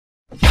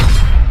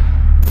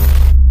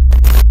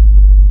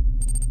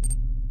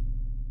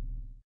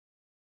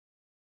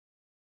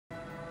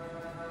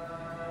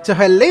So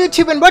hello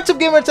YouTube and what's up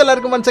gamers,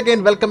 എല്ലാവർക്കും once again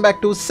welcome back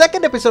to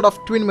second episode of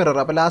Twin Mirror.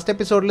 അപ്പോൾ last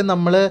എപ്പിസോഡിൽ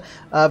നമ്മൾ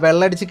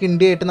വെള്ളമടിച്ച്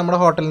കിണ്ടിയായിട്ട് നമ്മുടെ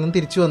ഹോട്ടലിൽ നിന്ന്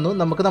തിരിച്ചു വന്നു.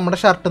 നമുക്ക് നമ്മുടെ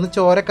ഷർട്ടിൽ നിന്ന്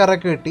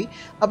ചോരക്കറൊക്കെ കിട്ടി.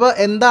 അപ്പോൾ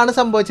എന്താണ്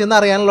സംഭവിച്ചതെന്ന്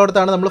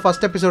അറിയാനുള്ളടത്താണ് നമ്മൾ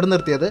ഫസ്റ്റ് എപ്പിസോഡ്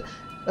നിർത്തിയത്.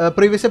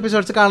 പ്രീവിയസ്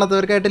എപ്പിസോഡ്സ്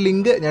കാണാത്തവർക്കായിട്ട്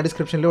ലിങ്ക് ഞാൻ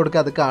ഡിസ്ക്രിപ്ഷനിൽ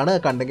കൊടുക്കുക. അത്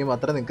കണ്ടെങ്കിൽ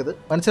മാത്രമേ നിങ്ങൾക്കത്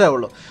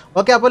മനസ്സിലാവുള്ളൂ.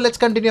 ഓക്കെ, അപ്പോൾ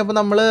ലെറ്റ്സ് കണ്ടിന്യൂ. അപ്പോൾ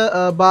നമ്മൾ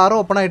ബാർ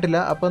ഓപ്പൺ ആയിട്ടില്ല.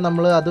 അപ്പോൾ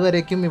നമ്മൾ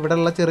അതുവരേക്കും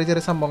ഇവിടെയുള്ള ചെറിയ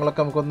ചെറിയ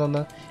സംഭവങ്ങളൊക്കെ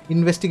നമുക്കൊന്ന്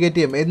ഇൻവെസ്റ്റിഗേറ്റ്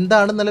ചെയ്യും.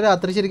 എന്താണ് ഇന്നലെ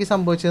രാത്രി ശരിക്കും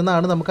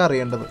സംഭവിച്ചതെന്നാണ് നമുക്ക്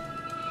അറിയേണ്ടത്.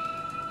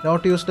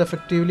 Not used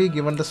effectively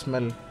given the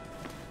smell.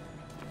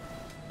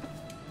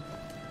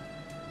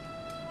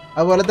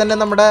 അതുപോലെ തന്നെ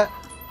നമ്മുടെ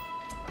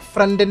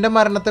ഫ്രണ്ടിന്റെ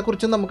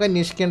മരണത്തെക്കുറിച്ച് നമുക്ക്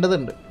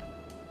അന്വേഷിക്കേണ്ടതുണ്ട്.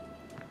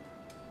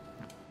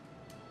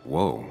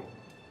 Whoa.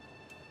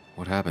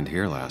 What happened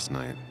here last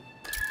night?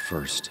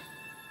 First,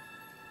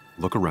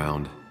 look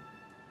around,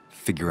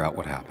 figure out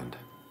what happened.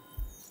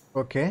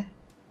 Okay.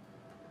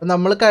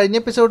 നമ്മൾ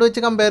കഴിഞ്ഞ എപ്പിസോഡ്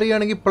വെച്ച് കമ്പയർ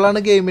ചെയ്യുകയാണെങ്കിൽ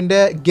ഇപ്പോഴാണ്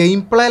ഗെയിം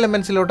പ്ലേ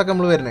എലമെന്റ്സിലോട്ടൊക്കെ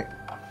നമ്മൾ വരുന്നത്.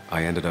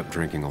 I ended up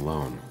drinking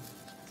alone.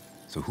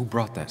 So who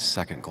brought that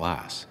second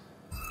glass?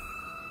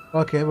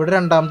 Okay, ഇവിടെ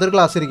രണ്ടാമത്തെ ഒരു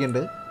ഗ്ലാസ്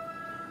ഇരിക്കുന്നുണ്ട്.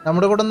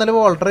 നമ്മുടെ കൂടെ ഇന്നലെ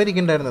വോൾട്ടർ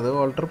ഇരിക്കുന്നുണ്ടായിരുന്നത്.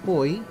 വോൾട്ടർ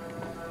പോയി.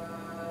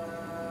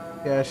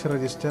 Cash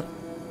register.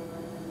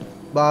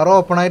 ബാർ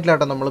ഓപ്പൺ ആയിട്ടില്ല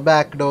കേട്ടോ. നമ്മൾ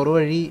ബാക്ക് ഡോർ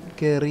വഴി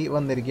കയറി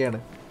വന്നിരിക്കുകയാണ്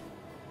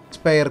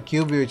സ്പെയർ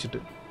ക്യൂ ഉപയോഗിച്ചിട്ട്.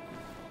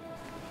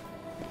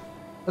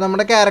 അപ്പോൾ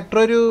നമ്മുടെ ക്യാരക്ടർ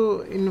ഒരു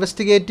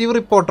ഇൻവെസ്റ്റിഗേറ്റീവ്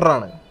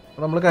റിപ്പോർട്ടറാണ്.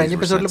 നമ്മൾ കഴിഞ്ഞ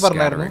എപ്പിസോഡിൽ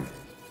പറഞ്ഞായിരുന്നു.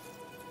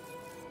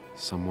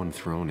 Someone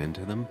thrown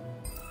into them?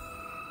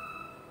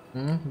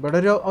 ഇവിടെ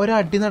ഒരു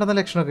അടി നടന്ന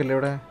ലക്ഷണമൊക്കെ ഇല്ലേ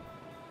ഇവിടെ?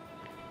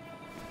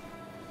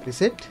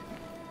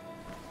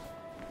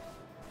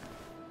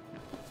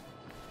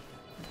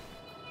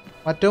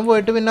 മറ്റവും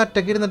പോയിട്ട് പിന്നെ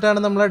ഒറ്റയ്ക്ക് ഇരുന്നിട്ടാണ്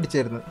നമ്മൾ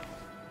അടിച്ചിരുന്നത്.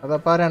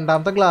 അതപ്പോൾ ആ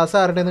രണ്ടാമത്തെ ഗ്ലാസ്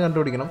ആരുടെയെന്ന്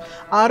കണ്ടുപിടിക്കണം.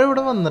 ആരും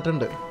ഇവിടെ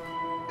വന്നിട്ടുണ്ട്.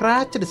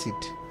 ക്രാച്ച്ഡ്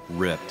seat.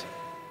 Ripped.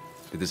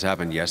 Did this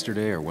happen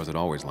yesterday or was it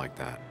always like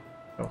that?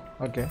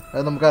 Okay,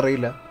 അത്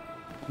നമുക്കറിയില്ല.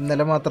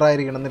 ഇന്നലെ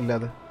മാത്രമായിരിക്കണം എന്നില്ല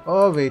അത്.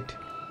 Wait.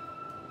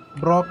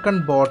 Broken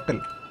bottle.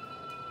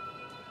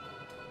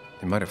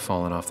 They might have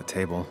fallen off the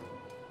table.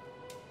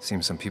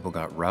 Seems some people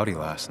got rowdy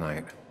last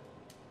night.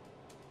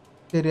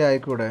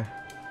 ശരിയായിക്കൂടെ?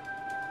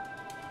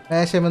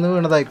 മേശമെന്ന്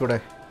വീണതായിക്കൂടെ?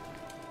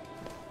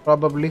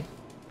 Probably.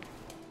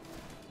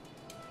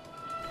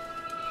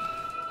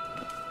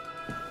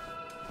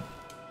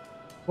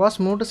 Was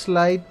moved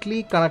slightly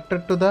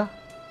connected to the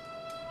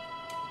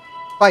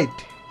fight.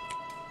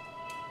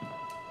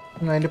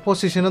 അതിൻ്റെ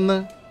position ഒന്ന്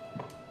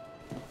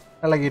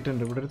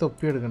ഇളകിയിട്ടുണ്ട്. ഇവിടെ ഒരു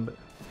തൊപ്പി എടുക്കുന്നുണ്ട്.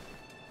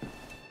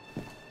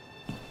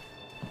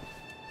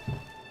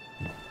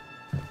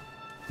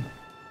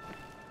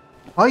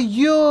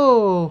 അയ്യോ,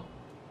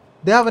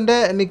 ഇത് അവൻ്റെ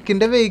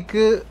നിക്കിൻ്റെ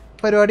വെയ്ക്ക്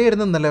പരിപാടി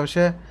ആയിരുന്നല്ലേ.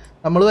 പക്ഷെ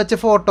നമ്മൾ വെച്ച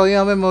ഫോട്ടോയും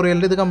ആ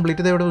മെമ്മോറിയലിൽ ഇത്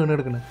കംപ്ലീറ്റ് ചെയ്ത് ഇവിടെ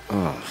വീണെടുക്കുന്നത്.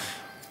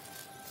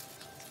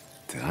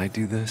 Did I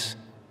do this?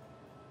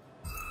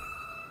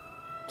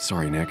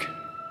 Sorry, Nick.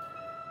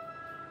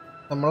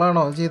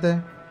 നമ്മളാണോ ചെയ്തേ?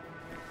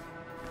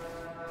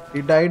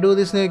 Did I do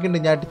this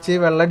ചോദിക്കുന്നുണ്ട്. ഞാൻ അടിച്ച്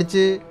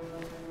വെള്ളടിച്ച്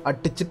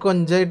അടിച്ച്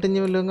കൊഞ്ചായിട്ട്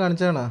ഇനി വല്ലതും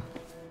കാണിച്ചാണോ?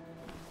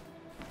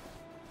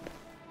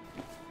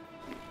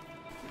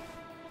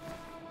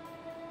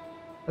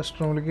 റെസ്റ്റ്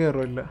റൂമിൽ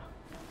കയറില്ല.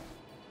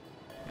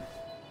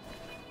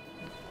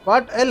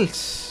 What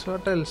else?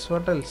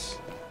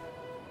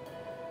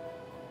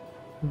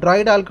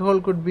 Dried alcohol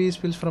could be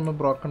spills from a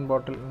broken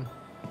bottle.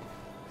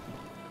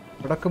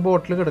 ഇവിടൊക്കെ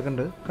ബോട്ടിൽ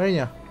കിടക്കുന്നുണ്ട്.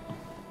 കഴിഞ്ഞാ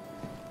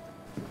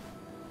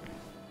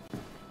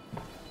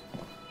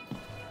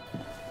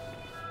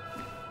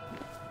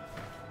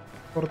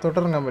പുറത്തോട്ട്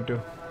ഇറങ്ങാൻ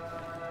പറ്റുമോ?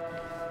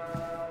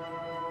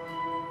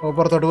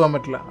 പുറത്തോട്ട് പോകാൻ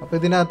പറ്റില്ല. അപ്പോൾ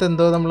ഇതിനകത്ത്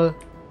എന്തോ നമ്മൾ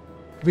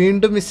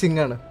വീണ്ടും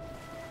മിസ്സിംഗ് ആണ്.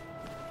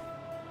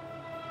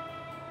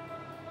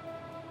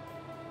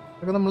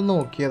 ഇതൊക്കെ നമ്മൾ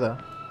നോക്കിയതാ.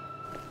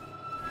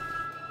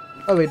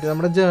 വെയിറ്റ്,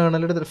 നമ്മുടെ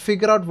ജേർണൽ എടുത്തിട്ട്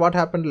figure out what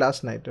happened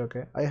last night.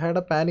 Okay, I had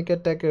A panic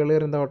attack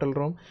earlier in the hotel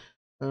room.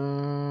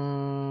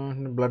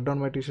 Blood on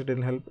my T shirt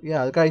didn't help.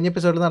 അത് കഴിഞ്ഞ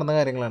എപ്പിസോഡിൽ നടന്ന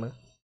കാര്യങ്ങളാണ്.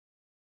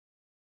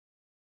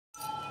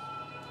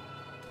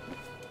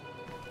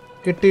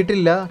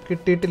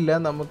 കിട്ടിയിട്ടില്ല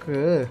നമുക്ക്.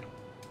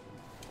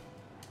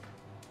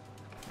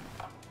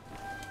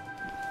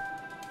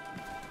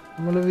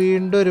 നമ്മൾ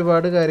വീണ്ടും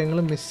ഒരുപാട് കാര്യങ്ങൾ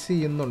മിസ്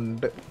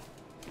ചെയ്യുന്നുണ്ട്.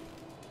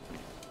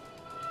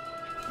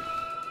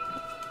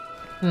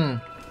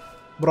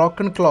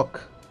 Broken clock.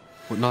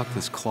 What knocked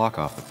this clock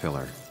off the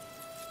pillar?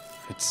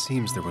 It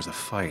seems there was a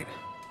fight.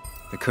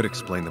 That could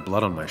explain the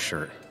blood on my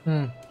shirt.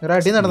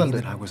 Does it mean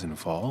that I was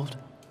involved?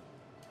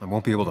 I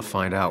won't be able to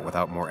find out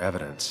without more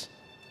evidence.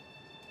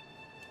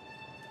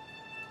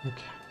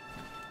 Okay.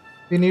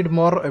 We need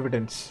more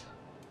evidence.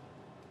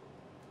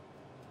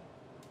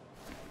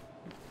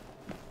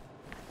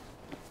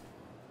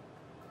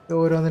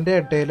 ഓരോന്നിൻ്റെ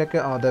ഇടയിലൊക്കെ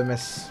the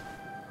mess.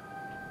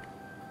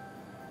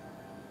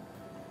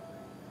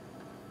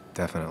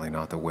 Definitely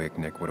not the wake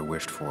Nick would have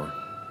wished for.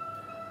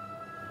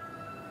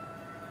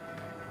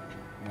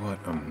 What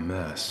a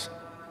mess.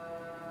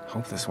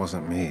 Hope this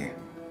wasn't me.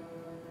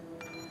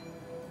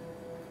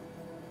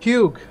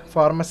 Hugh,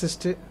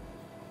 pharmacist,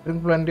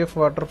 drink plenty of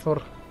water for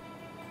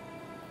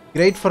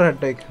Great for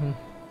headache.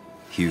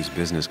 Hugh's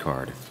business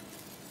card.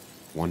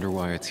 Wonder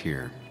why it's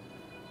here.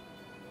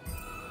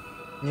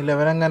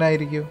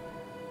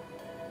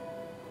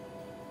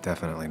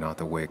 Definitely not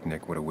the wake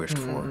Nick would have wished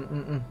for.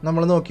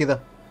 നമ്മൾ നോക്കിയതാ.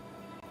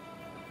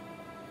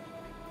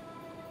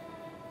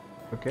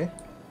 Okay.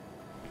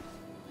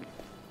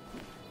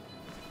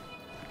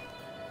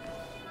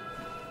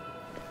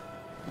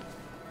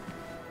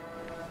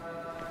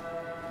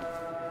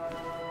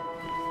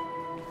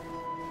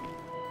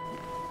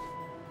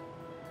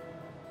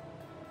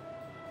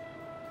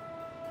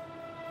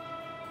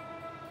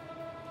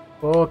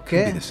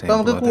 Okay. So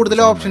നമുക്ക് കൂടുതൽ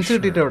options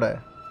കിട്ടിയിട്ട് ഇവിടെ.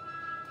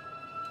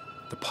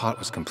 The pot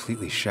was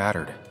completely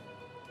shattered.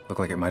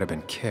 Looked like it might have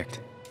been kicked.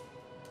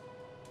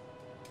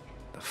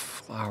 The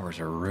flowers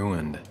are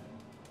ruined.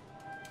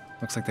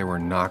 Looks like they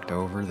were knocked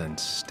over then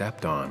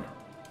stepped on.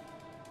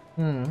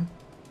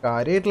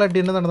 കാര്യമായിട്ടുള്ള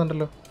അടിയുണ്ട്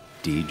നടന്നുണ്ടല്ലോ.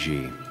 DG.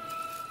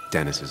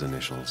 Dennis's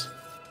initials.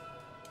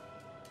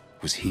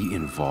 Was he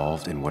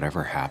involved in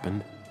whatever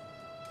happened?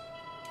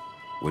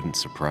 Wouldn't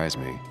surprise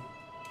me.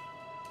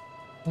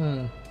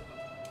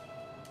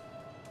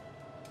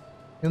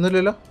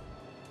 ഒന്നുമില്ലല്ലോ.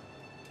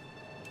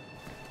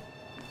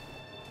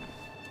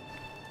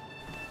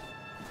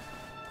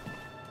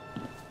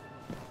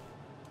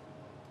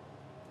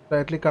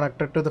 Directly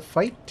connected to the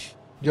fight.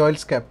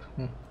 Joel's cap.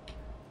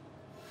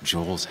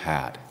 Joel's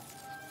hat.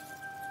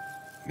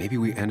 Maybe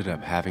we ended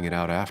up having it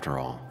out after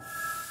all.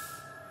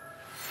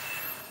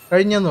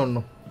 കഴിഞ്ഞെന്ന്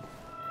തോന്നുന്നു.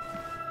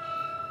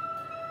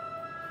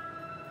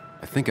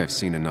 I think I've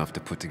seen enough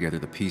to put together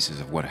the pieces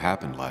of what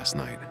happened last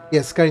night.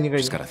 Yes, കഴിഞ്ഞു.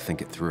 Just gotta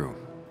think it through.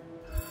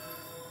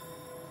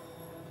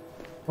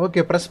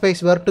 Okay, press space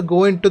where to go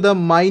into the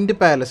mind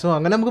palace.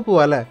 അങ്ങനെ നമുക്ക്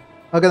പോവാം അല്ലേ?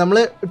 Okay, നമ്മൾ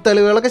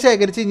തെളിവുകളൊക്കെ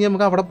ശേഖരിച്ച് കഴിഞ്ഞാൽ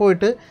നമുക്ക് അവിടെ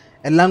പോയിട്ട്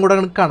എല്ലാം കൂടെ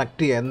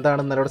കണക്ട് ചെയ്യാം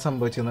എന്താണ് ഇന്നലെ അവിടെ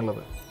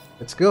സംഭവിച്ചെന്നുള്ളത്.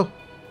 Let's go.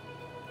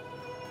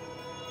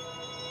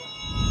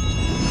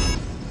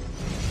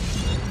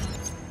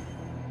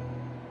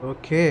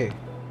 Okay.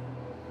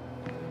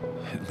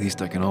 At least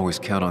I can always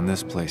count on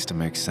this place to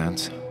make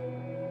sense.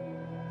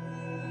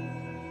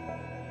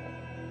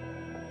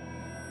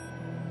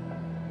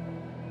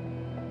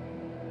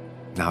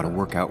 Now to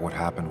work out what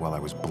happened while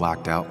I was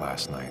blacked out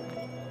last night.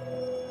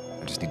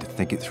 I just need to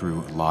think it through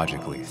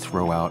logically,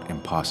 throw out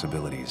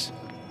impossibilities.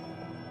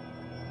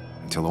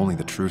 Until only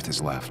the truth is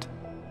left.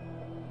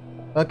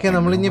 Okay, I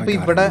know I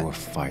got into a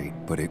fight,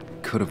 but it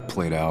could have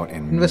played out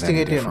in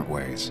many different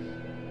ways.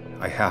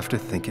 I have to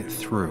think it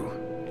through.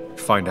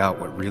 Find out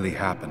what really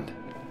happened.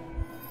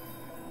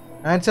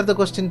 Answer the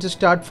question to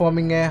start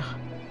forming a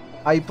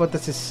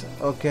hypothesis.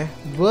 Okay.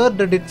 Where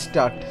did it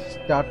start?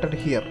 Started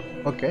here.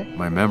 Okay.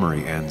 My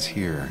memory ends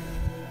here.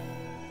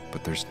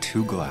 But there's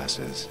two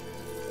glasses.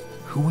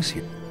 Who was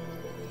here?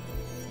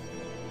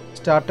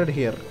 Started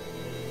here.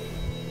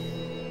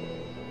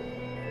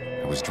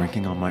 I was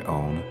drinking on my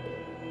own.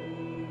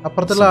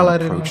 Someone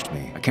approached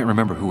me. I can't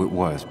remember who it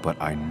was, but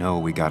I know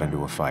we got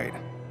into a fight.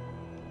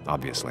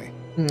 Obviously.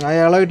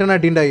 അയാളായിട്ടാണ്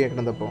അടി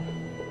ഉണ്ടായിരിക്കുന്നത് അപ്പോൾ.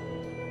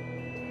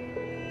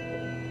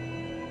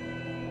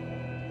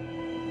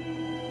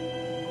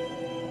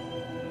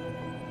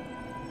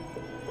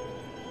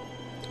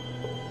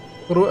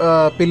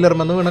 Pillar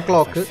മെന്ന് വീണ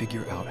clock. If I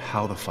figure out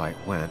how the fight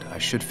went, I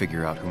should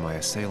figure out who my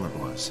assailant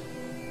was.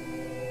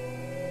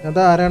 അത്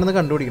ആരാണെന്ന്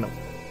കണ്ടുപിടിക്കണം.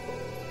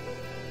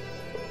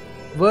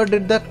 Where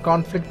did the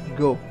conflict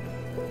go?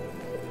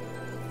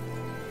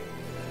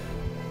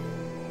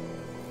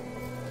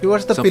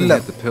 Towards the Something pillar.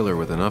 hit the pillar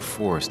with enough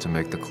force to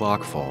make the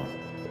clock fall.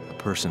 A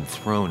person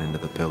thrown into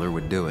the pillar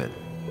would do it.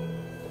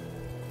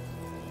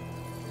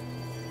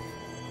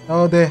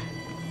 Oh, there.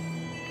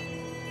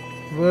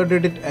 Where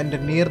did it end?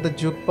 Near the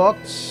jukebox?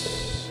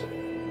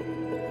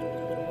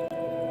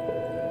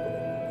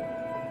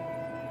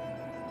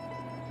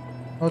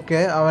 Okay,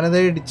 അവനത്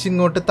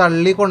ഇടിച്ചിങ്ങോട്ട്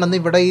തള്ളി കൊണ്ടുവന്ന്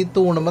ഇവിടെ ഈ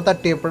തൂണുമ്പോൾ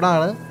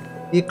തട്ടിയപ്പോഴാണ്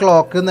ഈ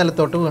clock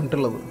നിലത്തോട്ട്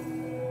വീണിട്ടുള്ളത്.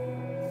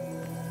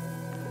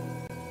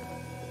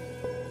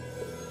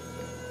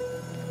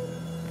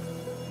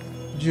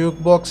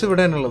 Juke box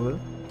ഇവിടെയാണുള്ളത്.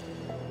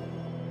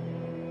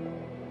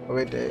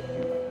 Wait,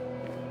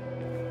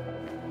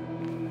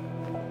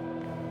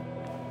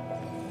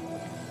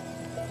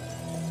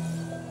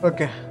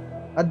 okay,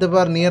 at the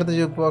bar near the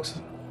jukebox.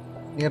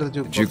 Near the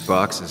jukebox. The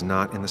jukebox is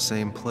not in the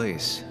same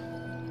place.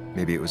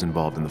 Maybe it was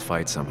involved in the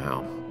fight somehow.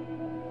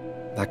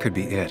 That could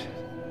be it,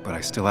 but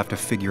I still have to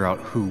figure out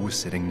who was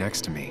sitting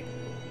next to me.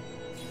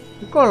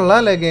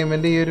 കൊള്ളാല്ലേ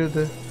ഗെയിമിന്റെ ഈ ഒരു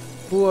ഇത്.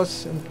 Who was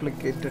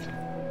implicated?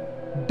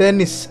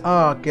 Dennis.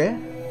 Okay.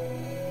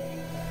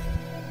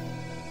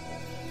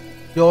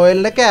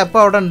 ജോയലിന്റെ cap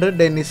അവിടെ ഉണ്ട്,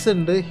 Dennis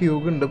ഉണ്ട്,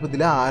 ഹ്യൂഗ് ഉണ്ട്. ഇപ്പൊ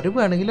ഇതിൽ ആര്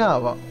വേണമെങ്കിലും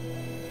ആവാം.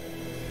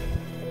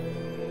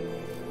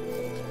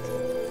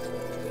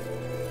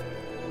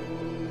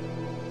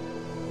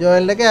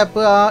 ജോയലിന്റെ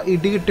ക്യാപ്പ് ആ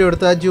ഇടി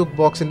കിട്ടിയെടുത്ത് ആ ജൂക്ക്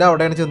ബോക്സിന്റെ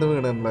അവിടെയാണ് ചെന്ന്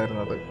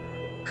വീണിട്ടുണ്ടായിരുന്നത്.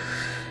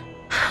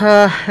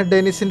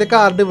 ഡെന്നിസിന്റെ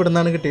കാർഡ് ഇവിടെ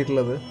നിന്നാണ്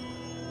കിട്ടിയിട്ടുള്ളത്.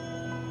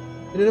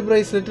 ഇതിലൊരു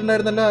ബ്രേസ്ലെറ്റ്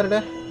ഉണ്ടായിരുന്നല്ലോ,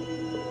 ആരുടെ?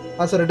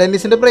 ആ സോറി,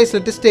 ഡെന്നിസിന്റെ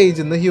ബ്രേസ്ലെറ്റ്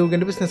സ്റ്റേജിൽ നിന്ന്,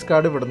 ഹ്യൂഗിന്റെ ബിസിനസ്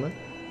കാർഡ് ഇവിടുന്ന്.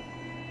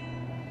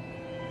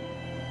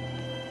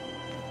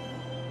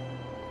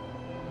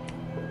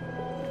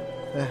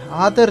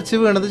 ആ തെറിച്ച്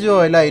വീണത്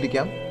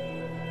ജോയലായിരിക്കാം.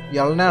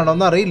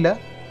 ഇയാളിനാണോന്ന് അറിയില്ല.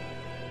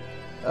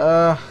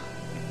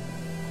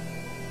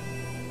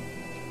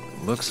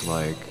 Looks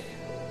like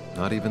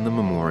not even the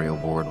memorial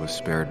board was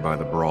spared by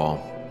the brawl.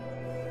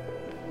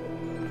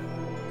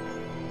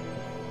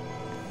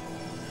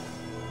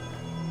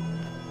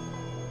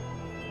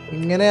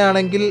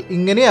 ഇങ്ങനെയാണെങ്കിൽ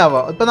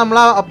ഇങ്ങനെയാവാം. ഇപ്പം നമ്മൾ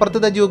ആ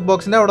അപ്പുറത്തെ ജൂക്ക്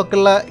ബോക്സിൻ്റെ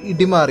അവിടേക്കുള്ള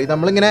ഇടി മാറി.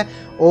 നമ്മളിങ്ങനെ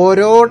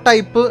ഓരോ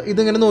ടൈപ്പ്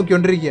ഇതിങ്ങനെ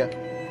നോക്കിക്കൊണ്ടിരിക്കുക.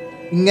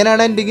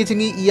 ഇങ്ങനെയാണ് എൻഡിങ്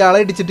വെച്ചെങ്കിൽ ഇയാളെ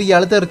ഇടിച്ചിട്ട്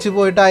ഇയാൾ തെറിച്ച്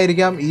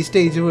പോയിട്ടായിരിക്കാം ഈ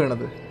സ്റ്റേജ്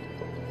വീണത്.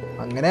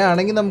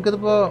 അങ്ങനെയാണെങ്കിൽ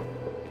നമുക്കിതിപ്പോൾ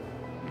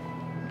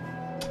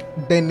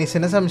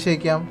ഡെന്നിസിനെ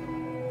സംശയിക്കാം.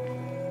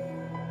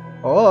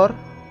 Or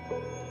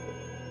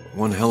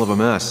One hell of a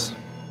mess.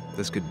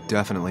 This could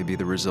definitely be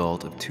the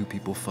result of two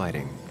people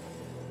fighting.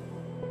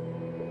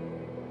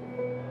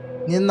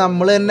 ഇനി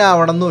നമ്മൾ തന്നെ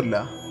ആവണമെന്നില്ല.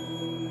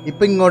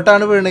 ഇപ്പം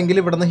ഇങ്ങോട്ടാണ് വീണെങ്കിൽ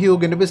ഇവിടുന്ന്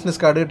ഹ്യൂഗിൻ്റെ ബിസിനസ്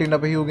കാർഡ് കിട്ടിയിട്ടുണ്ട്.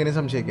 അപ്പോൾ ഹ്യൂഗിനെ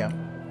സംശയിക്കാം.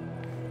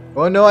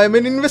 Oh no, I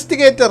mean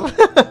investigator.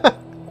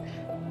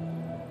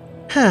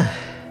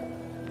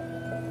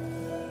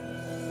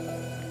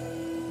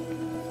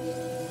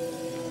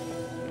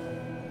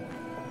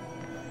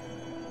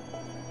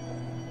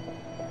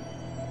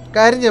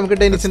 കാര്യം ചെയ്യാം, നമുക്ക്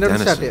ഡെനിസിൻ്റെ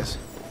അവിടെ സ്റ്റാർട്ട് ചെയ്യാം.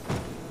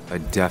 I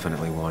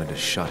definitely wanted to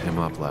shut him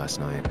up last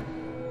night.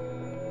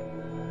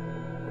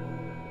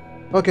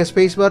 Okay,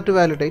 space bar two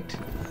validate.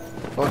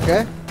 Okay,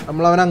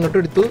 നമ്മൾ അവൻ അങ്ങോട്ട്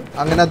എടുത്തു.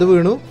 അങ്ങനെ അത്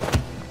വീണു,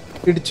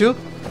 ഇടിച്ചു.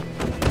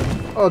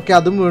 ഓക്കെ,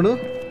 അതും വീണു.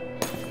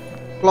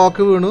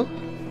 ക്ലോക്ക് വീണു.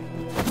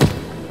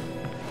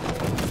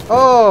 ഓ,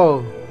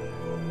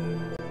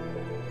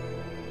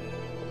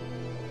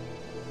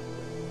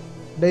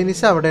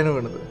 ഡെനിസ് അവിടെയാണ്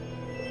വീണത്.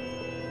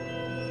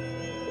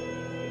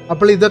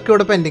 അപ്പോൾ ഇതൊക്കെ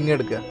ഇവിടെ പെൻഡിങ്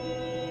എടുക്കുക.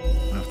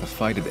 If the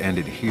fight had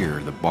ended here,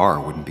 the bar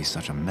wouldn't be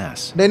such a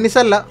mess. Dennis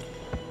അല്ല,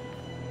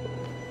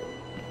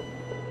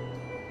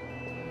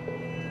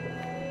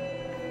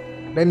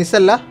 ഡെന്നിസ്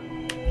അല്ല.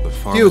 The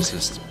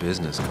pharmacist's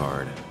business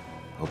card.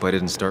 Hope I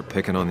didn't start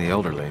picking on the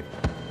elderly.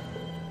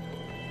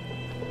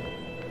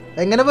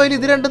 എങ്ങനെ പോയാലും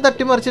ഇത് രണ്ടും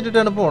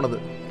തട്ടിമറിച്ചിട്ടിട്ടാണ് പോണത്.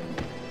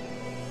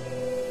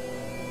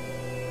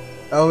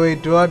 ഓ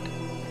വെയിറ്റ്, വാട്ട്?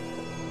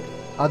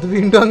 അത്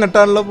വീണ്ടും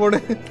അങ്ങോട്ടാണല്ലോ പോണ്.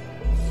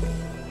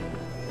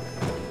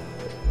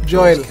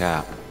 Joel.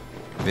 Cap.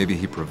 Maybe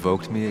he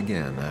provoked me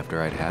again after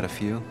I'd had a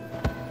few.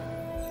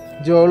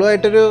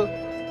 ജോളുമായിട്ടൊരു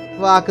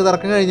വാക്ക്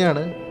തർക്കം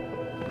കഴിഞ്ഞാണ്.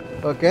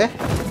 ഓക്കെ,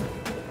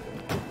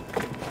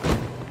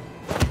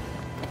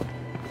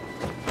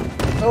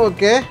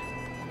 ഓക്കെ,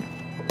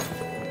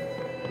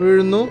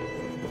 വീഴുന്നു.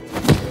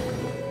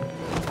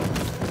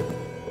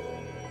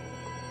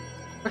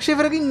 പക്ഷെ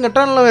ഇവരൊക്കെ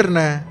ഇങ്ങോട്ടാണല്ലോ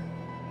വരണേ.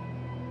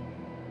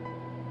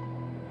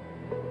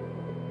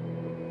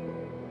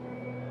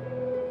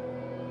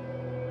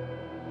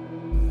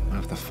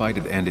 If the fight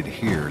had ended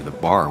here, the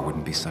bar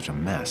wouldn't be such a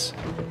mess.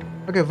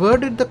 Okay, where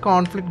did the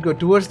conflict go?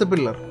 Towards the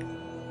pillar.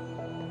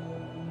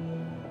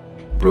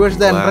 Towards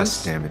Broken the glass, entrance.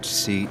 damaged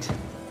seat.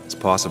 It's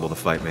possible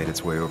the fight made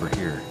its way over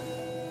here.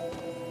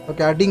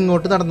 Okay, അടി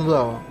ഇങ്ങോട്ട് നടന്നതും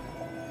ആവാം.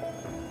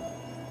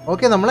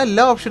 Okay,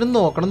 നമ്മളെല്ലാ ഓപ്ഷനും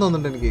നോക്കണം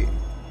തോന്നുന്നുണ്ട് എനിക്ക്.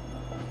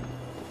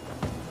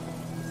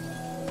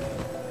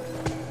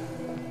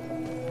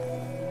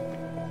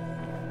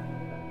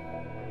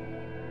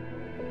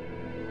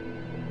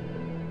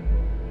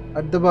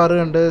 അടുത്ത ബാർ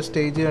കണ്ട്,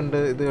 സ്റ്റേജ് കണ്ട്,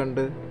 ഇത്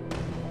കണ്ട്.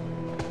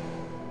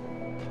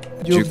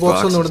 ജൂക്ക്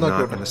ബോക്സ് ഒന്നും ഇവിടെ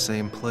നോക്കട്ടെ. In the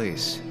same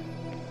place.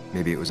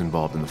 Maybe it was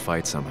involved in the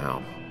fight somehow.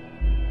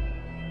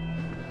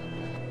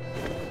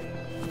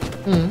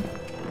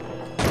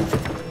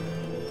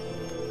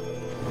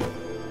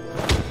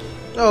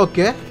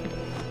 Okay,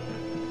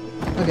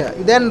 okay,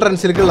 ഇത്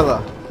എൻട്രൻസിലേക്കുള്ളതാ.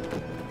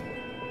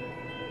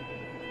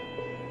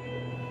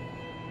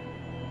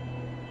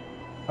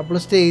 അപ്പോൾ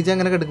സ്റ്റേജ്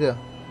അങ്ങനെ കിടക്കുക.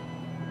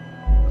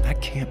 That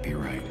can't be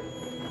right.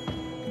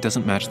 It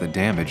doesn't match the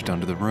damage done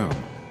to the room.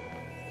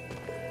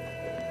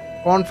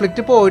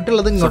 Conflict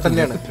പോയിട്ടുള്ളത് ഇങ്ങോട്ട് Something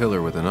hit തന്നെയാണ്. the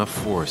pillar with enough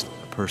force that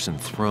the person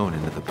thrown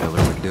into the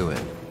pillar would do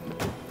it.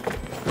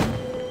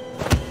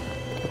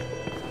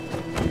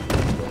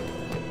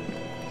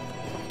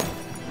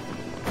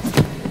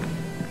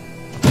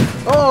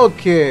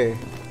 Okay,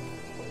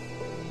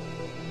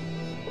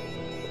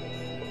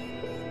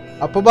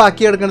 അപ്പൊ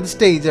ബാക്കി എടുക്കുന്നത്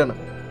stage ആണ്.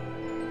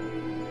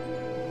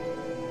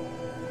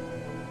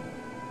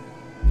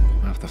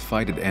 If the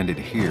fight had ended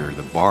here,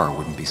 the bar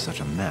wouldn't be such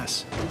a mess.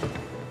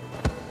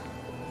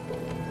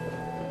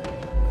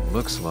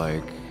 Looks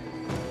like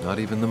not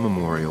even the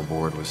memorial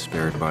board was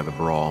spared by the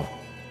brawl.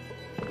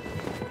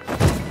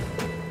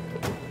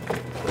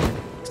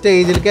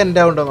 സ്റ്റേജിലേക്ക്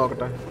എൻ്റെ ഉണ്ടോ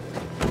നോക്കട്ടെ.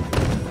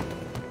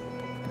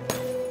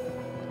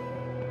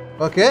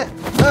 Okay,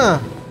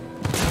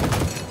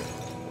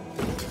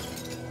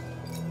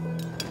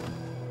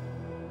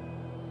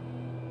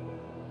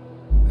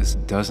 This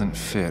doesn't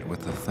fit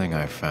with the thing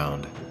I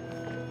found.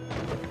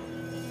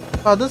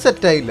 അതും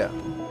സെറ്റായില്ല.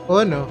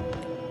 Oh no,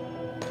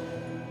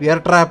 V R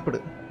trapped.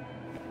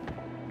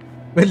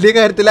 വലിയ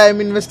കാര്യത്തിൽ I M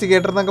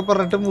investigator എന്നൊക്കെ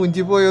പറഞ്ഞിട്ട്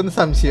മൂഞ്ചി പോയോന്ന്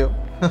സംശയം.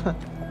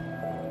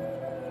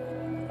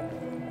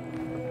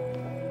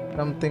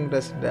 Something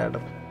ഡസ്ന്റ് add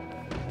up.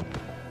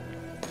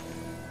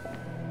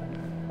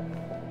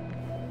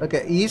 ഓക്കെ,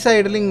 ഈ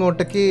സൈഡിൽ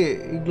ഇങ്ങോട്ടേക്ക്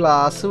ഈ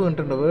ഗ്ലാസ്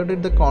വീണിട്ടുണ്ട്. Where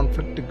did the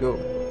conflict go?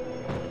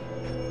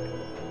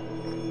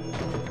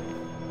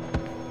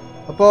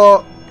 അപ്പോൾ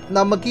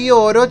നമുക്ക് ഈ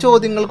ഓരോ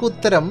ചോദ്യങ്ങൾക്ക്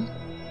ഉത്തരം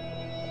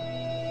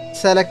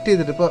സെലക്ട്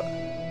ചെയ്തിട്ട് ഇപ്പോൾ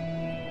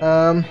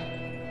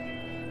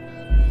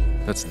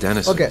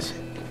ഓക്കെ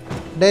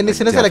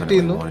ഡെന്നിസിനെ സെലക്ട്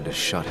ചെയ്യുന്നു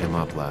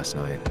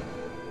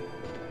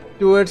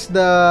towards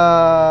the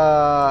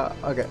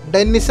okay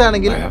Dennis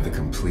ആണെങ്കിൽ I have the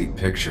complete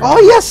picture. Oh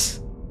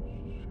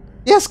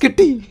yes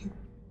കിട്ടി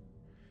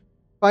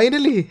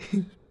finally.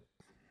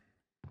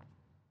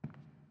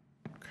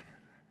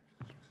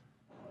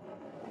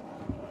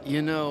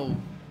 You know,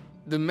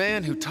 the man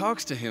who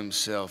talks to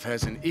himself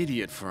has an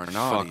idiot for an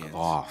audience.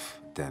 Fuck off,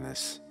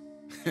 Dennis.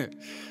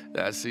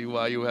 I see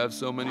why you have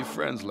so many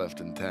friends left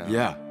in town.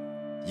 Yeah,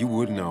 you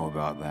would know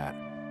about that.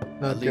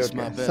 At least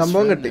my best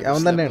സംഭവം friend കിട്ടി never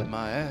അവൻ slept തന്നെയാണ് with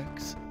my ex.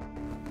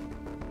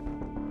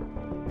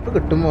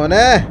 കിട്ടും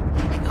മോനെ.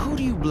 Who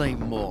do you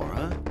blame more,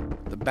 huh?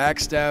 The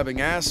backstabbing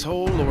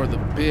asshole or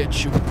the bitch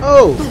who...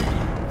 Oh.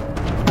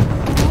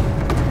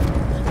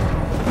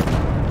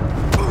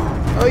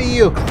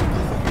 അയ്യോ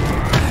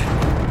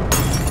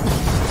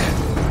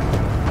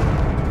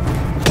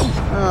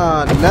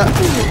അല്ല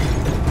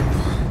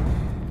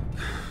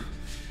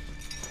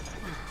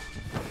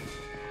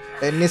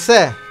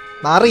ഡെന്നിസേ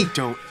നാറി.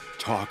 Don't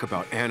talk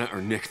about Anna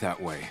or Nick that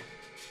way.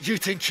 You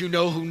think you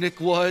know who Nick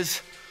was?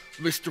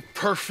 Mr.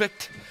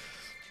 Perfect?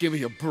 Give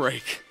me a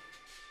break.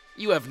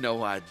 You have no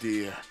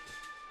idea.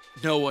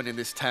 No one in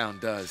this town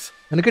does.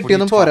 എനിക്ക്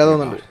കിട്ടിയൊന്നും പോരാ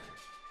തോന്നുന്നുണ്ട്.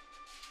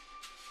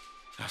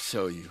 I'll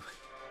show you.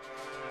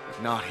 But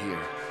not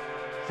here.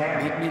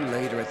 Meet me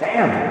later at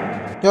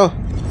യോ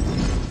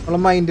നമ്മളെ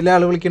മൈൻഡിലെ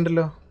ആള്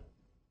വിളിക്കണ്ടല്ലോ.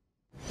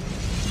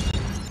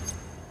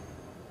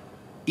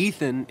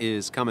 Ethan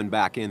is coming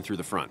back in through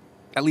the front.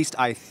 At least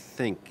I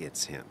think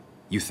it's him.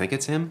 You think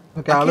it's him?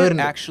 Okay, I ആള് can't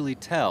വരുന്നുണ്ട്. actually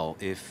tell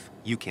if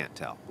you can't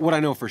tell. What I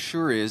know for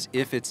sure is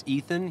if it's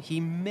Ethan, he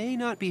may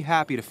not be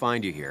happy to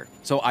find you here.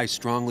 So I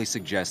strongly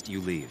suggest you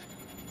leave.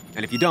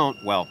 And if you don't,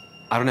 well,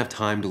 I don't have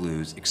time to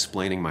lose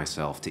explaining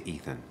myself to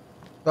Ethan.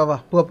 വാ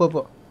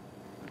പോ.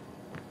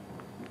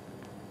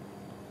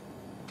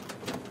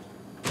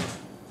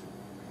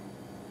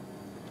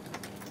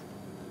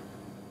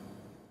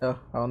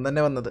 അവൻ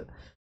തന്നെ വന്നത്,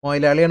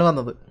 മൊയിലാളിയാണ്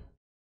വന്നത്.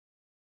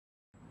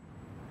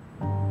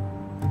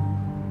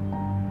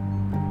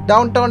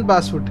 Down town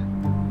ബാസ്വുഡ്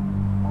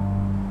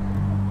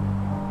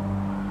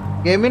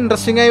game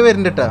interesting ആയി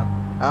വരുന്നുണ്ട് കേട്ടോ.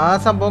 ആ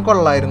സംഭവം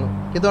കൊള്ളായിരുന്നു.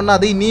 എനിക്ക് തോന്നുന്നു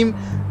അത് ഇനിയും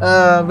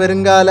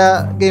വരുംകാല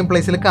ഗെയിം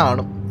പ്ലേസിൽ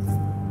കാണും.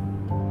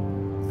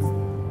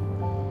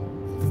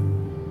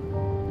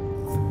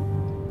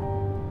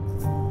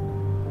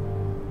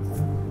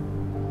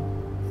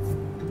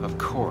 of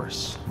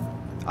course,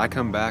 I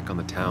come back on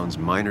the town's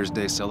Miners'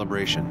 Day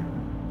celebration.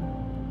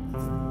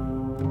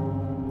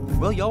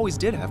 Well, you always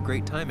did have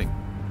great timing.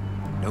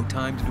 No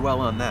time to dwell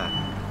on that.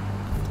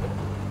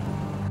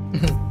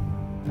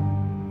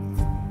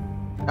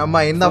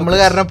 Mine നമ്മൾ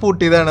കാരണം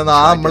പൂട്ടിയതാണ്.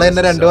 നമ്മൾ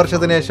തന്നെ 2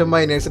 വർഷത്തിന് ശേഷം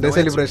മൈനേഴ്സ് ഡേ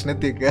സെലിബ്രേഷൻ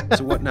എത്തിക്കുക.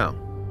 So what now?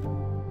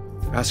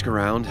 Ask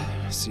around,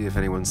 see if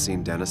anyone's seen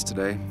Dennis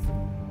today.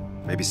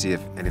 Maybe see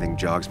if anything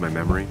jogs my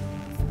memory.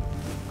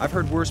 I've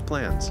heard worse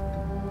plans.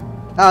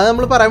 അത്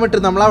നമ്മൾ പറയാൻ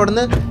പറ്റും. നമ്മൾ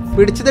അവിടുന്ന്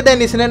പിടിച്ചത്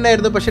ഡെന്നിസിനെ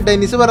തന്നെയായിരുന്നു. പക്ഷെ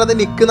ഡെന്നിസ് പറഞ്ഞത്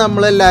നിക്ക്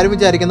നമ്മളെല്ലാവരും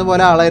വിചാരിക്കുന്ന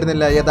പോലെ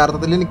ആളായിരുന്നില്ല.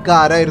 യഥാർത്ഥത്തിൽ നിക്ക്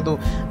ആരായിരുന്നു,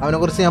 അവനെ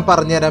കുറിച്ച് ഞാൻ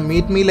പറഞ്ഞുതരാം,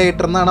 മീറ്റ് മീ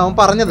ലേറ്റർ എന്നാണ് അവൻ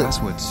പറഞ്ഞത്.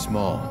 Westwood's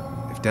small.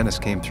 If Dennis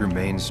came through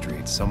Main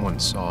Street, someone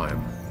saw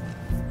him.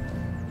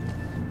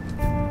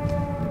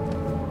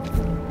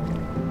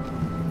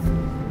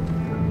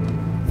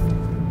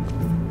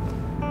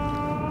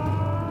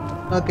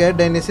 Okay,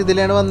 Dennis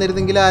ഇതിലാണ്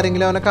വന്നിരുന്നെങ്കിൽ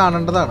ആരെങ്കിലും അവനെ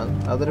കാണേണ്ടതാണ്.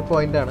 അതൊരു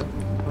പോയിന്റാണ്.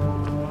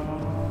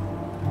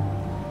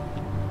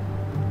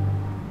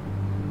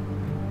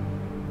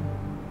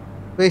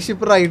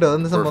 സ്പേസ്ഷിപ്പ് റൈഡോ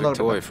എന്ത് സംഭവം?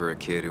 Perfect toy for a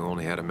kid who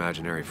only had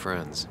imaginary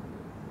friends.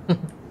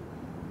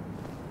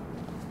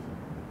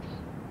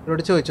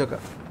 ഇവരോട്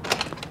ചോദിച്ചോക്കാം.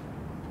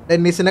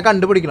 ഡെന്നിസിനെ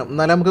കണ്ടുപിടിക്കണം,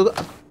 എന്നാലേ നമുക്ക്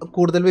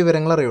കൂടുതൽ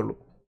വിവരങ്ങൾ അറിയുള്ളൂ.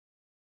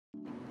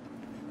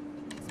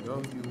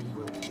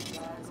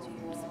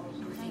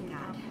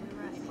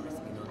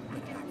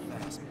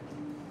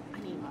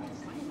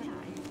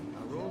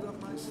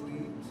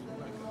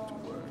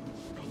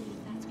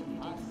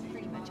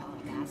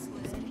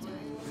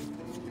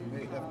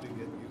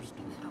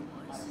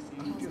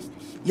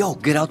 Yo,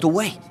 get out the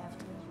way.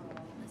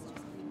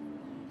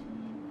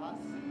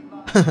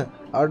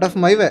 Out of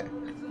my way.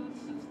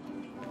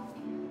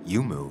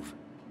 You move.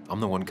 I'm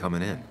the one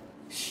coming in.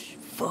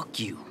 Fuck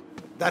you.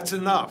 That's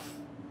enough.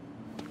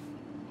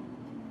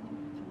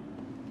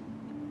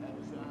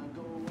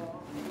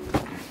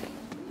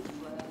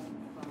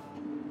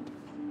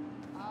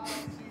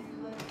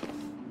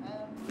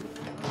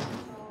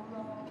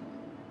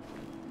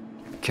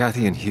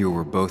 Kathy and Hugh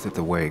were both at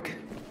the wake.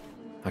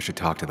 I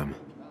should talk to them.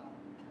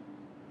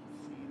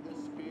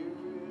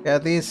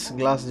 Kathy's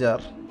glass jar.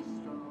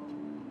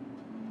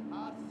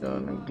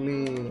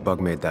 Bug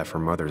made that for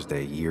Mother's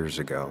Day years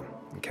ago,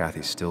 and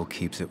Kathy still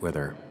keeps it with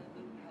her.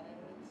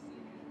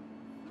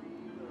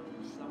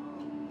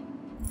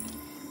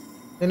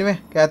 Anyway,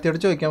 Kathyയോട്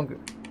ചോദിക്കാം നമുക്ക്.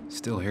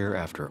 Still here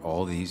after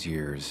all these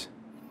years.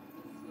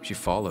 She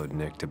followed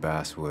Nick to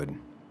Basswood,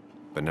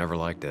 but never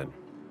liked it.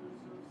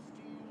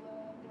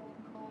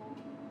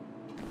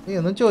 നീ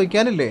ഒന്നും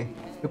ചോദിക്കാനില്ലേ?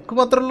 Look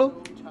മാത്രമേ ഉള്ളൂ.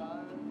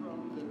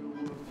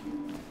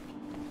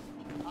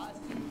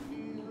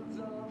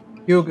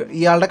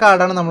 ഇയാളുടെ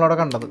കാർഡാണ് നമ്മളവിടെ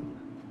കണ്ടത്.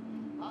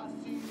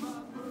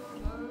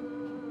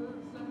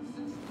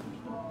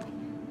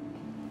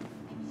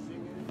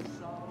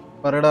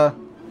 പറയടാ.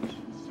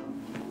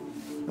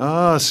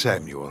 Ah,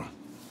 Samuel.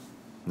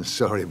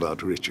 Sorry about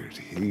Richard.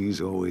 He's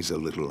always a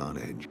little on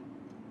edge.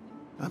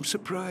 I'm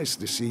surprised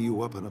to see you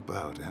up and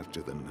about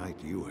after the night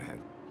you had.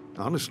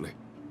 Honestly,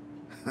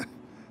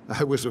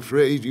 I was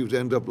afraid you'd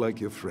end up like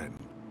your friend.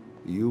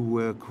 You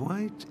were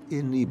quite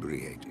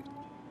inebriated.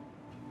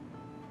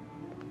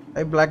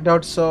 I blacked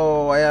out, so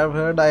I have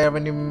heard I have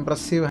an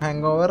impressive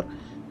hangover.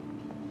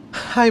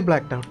 I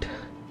blacked out.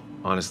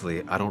 Honestly,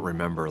 I don't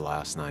remember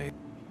last night.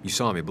 You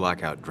saw me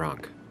blackout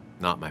drunk.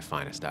 Not my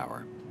finest hour.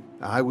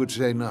 I would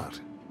say not.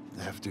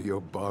 After your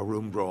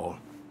barroom brawl,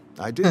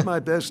 I did my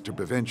best to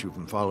prevent you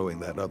from following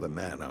that other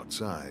man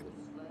outside.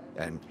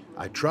 And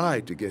I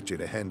tried to get you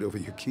to hand over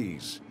your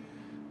keys,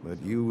 but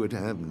you would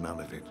have none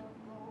of it.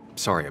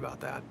 Sorry about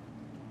that.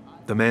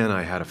 The man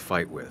I had a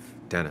fight with,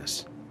 Dennis.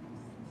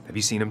 Have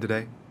you seen him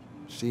today?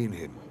 Seen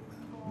him?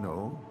 No.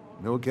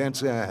 No, can't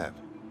say I have.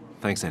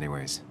 Thanks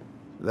anyways.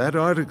 That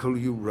article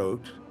you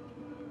wrote,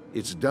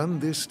 it's done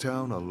this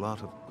town a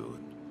lot of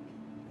good.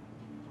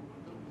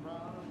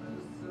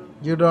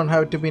 You don't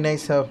have to be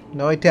nice.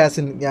 No, it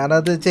hasn't.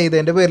 ഞാനത്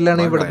ചെയ്തതിന്റെ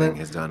പേരിലാണ് ഇവിടുന്ന്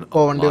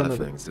പോവേണ്ടി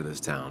വന്നത്. Things to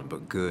this town,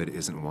 but good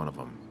isn't one of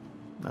them.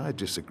 I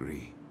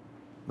disagree.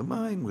 The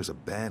mine was a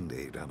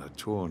band-aid on a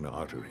torn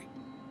artery.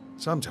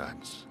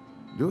 Sometimes,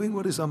 doing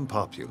what is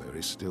unpopular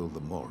is still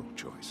the moral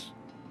choice.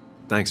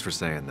 Thanks for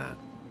saying that.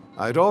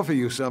 I'd offer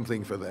you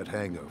something for that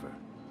hangover,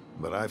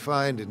 but I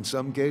find in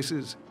some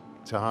cases,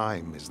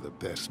 time is the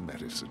best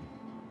medicine.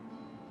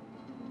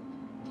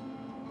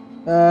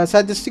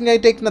 Suggesting I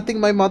take nothing.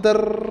 My mother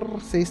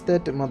says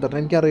that. Mother,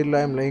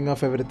 I'm laying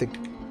off everything.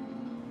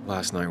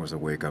 Last night was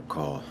a wake-up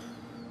call.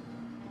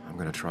 I'm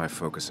gonna try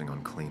focusing on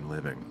clean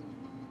living.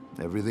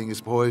 Everything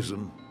is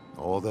poison.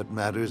 All that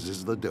matters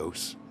is the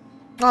dose.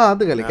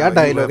 അത് കളിക്കാം. ആ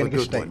dialogue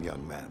എനിക്ക് ഇഷ്ടമായി.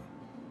 Young man.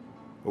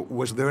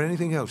 Was there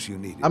anything else you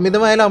needed?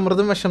 അമിതമായ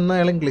അമൃതം വിഷം എന്ന്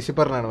അയാൾ ഇംഗ്ലീഷിൽ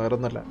പറഞ്ഞാണ്, വേറെ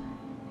ഒന്നുമല്ല.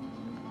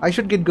 I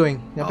should get going.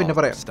 ഞാൻ പിന്നെ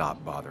പറയാം. Stop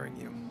bothering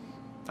you.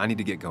 I need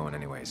to get going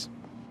anyways.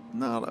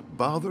 Not a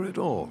bother at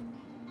all.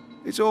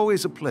 It's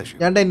always a pleasure.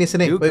 ഞാൻ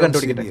ഡെന്നിസിനെ You പോയി come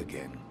see കണ്ടുപിടിക്കട്ടെ. me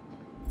again.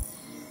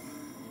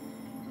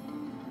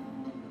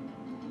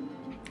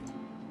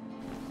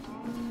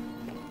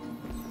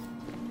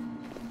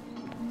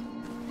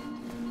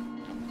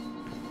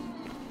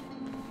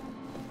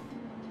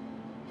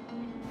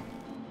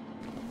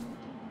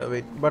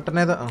 Wait button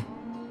ഏതാ?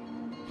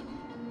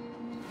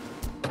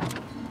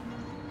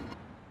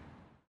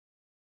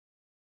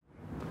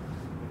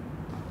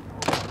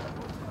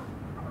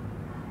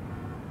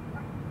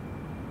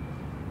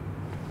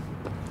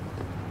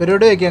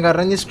 ഇവരോട് ചോദിക്കാം,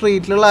 കാരണം ഇനി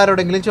സ്ട്രീറ്റിലുള്ള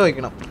ആരോടെങ്കിലും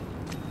ചോദിക്കണം.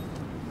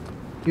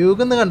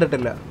 യുഗൊന്നും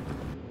കണ്ടിട്ടില്ല.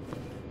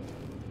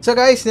 സോ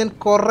ഗൈസ്, ഞാൻ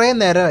കുറേ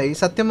നേരമായി,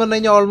 സത്യം പറഞ്ഞു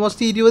കഴിഞ്ഞാൽ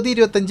ഓൾമോസ്റ്റ്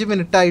 20-25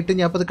 മിനിറ്റ് ആയിട്ട്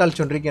ഞാൻ അപ്പോൾ അത്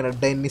കളിച്ചുകൊണ്ടിരിക്കുകയാണ്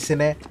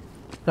ഡെന്നിസിനെ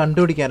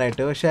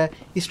കണ്ടുപിടിക്കാനായിട്ട്. പക്ഷേ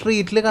ഈ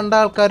സ്ട്രീറ്റിൽ കണ്ട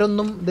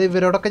ആൾക്കാരൊന്നും,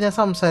 ഇവരോടൊക്കെ ഞാൻ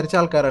സംസാരിച്ച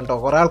ആൾക്കാരാണ് കേട്ടോ.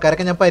 കുറേ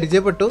ആൾക്കാരൊക്കെ ഞാൻ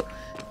പരിചയപ്പെട്ടു.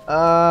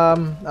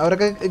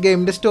 അവരൊക്കെ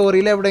ഗെയിമിൻ്റെ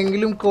സ്റ്റോറിയിൽ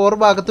എവിടെയെങ്കിലും കോർ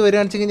ഭാഗത്ത്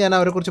വരികയാണെന്ന് വെച്ചെങ്കിൽ ഞാൻ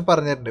അവരെക്കുറിച്ച്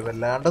പറഞ്ഞിട്ടുണ്ട്.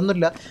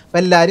 വല്ലാണ്ടൊന്നുമില്ല. അപ്പോൾ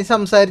എല്ലാവരും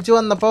സംസാരിച്ച്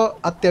വന്നപ്പോൾ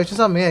അത്യാവശ്യം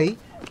സമയമായി.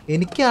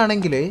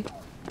 എനിക്കാണെങ്കിൽ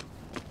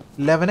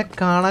 11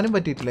 കാണാനും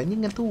പറ്റിയിട്ടില്ല. ഇനി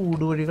ഇങ്ങനത്തെ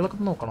ഊടുവഴികളൊക്കെ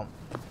നോക്കണം.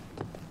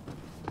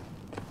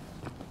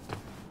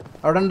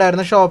 അവിടെ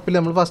ഉണ്ടായിരുന്ന ഷോപ്പിൽ,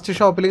 നമ്മൾ ഫസ്റ്റ്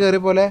ഷോപ്പിൽ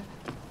കയറിയ പോലെ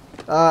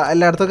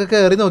എല്ലായിടത്തൊക്കെ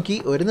കയറി നോക്കി,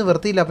 ഒരു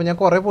നിവൃത്തിയില്ല. അപ്പോൾ ഞാൻ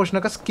കുറേ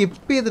പോർഷനൊക്കെ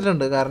സ്കിപ്പ്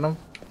ചെയ്തിട്ടുണ്ട്, കാരണം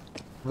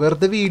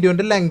വെറുതെ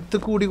വീഡിയോൻ്റെ ലെങ്ത്ത്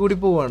കൂടി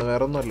പോവുകയാണ്,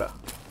 വേറെ ഒന്നുമല്ല.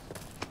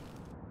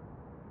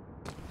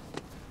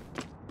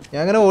 ഞാൻ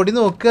അങ്ങനെ ഓടി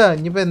നോക്കുക,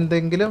 ഇനിയിപ്പോൾ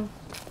എന്തെങ്കിലും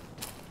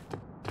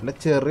അല്ല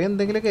ചെറിയ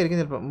എന്തെങ്കിലുമൊക്കെ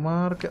ആയിരിക്കും ചിലപ്പോൾ.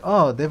 മാർക്ക്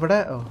ഇതെവിടെ?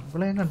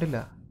 ഇവിടെ ഞാൻ കണ്ടില്ല.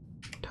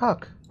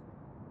 Talk.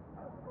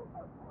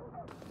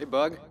 Hey,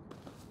 Bug.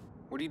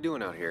 What are you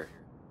doing out here?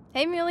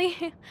 Hey, Muley.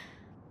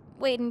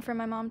 Waiting for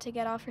my mom to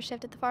get off her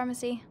shift at the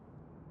pharmacy.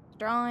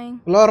 Drawing.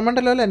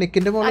 ഓർമ്മണ്ടല്ലോ അല്ലേ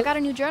നിക്കിൻ്റെ മോള്? I got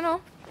a new journal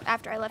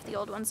after I left the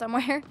old one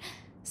somewhere.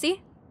 See?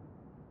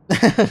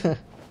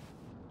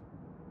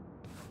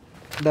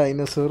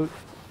 Dinosaur.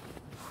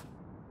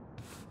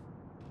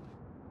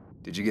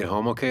 Did you get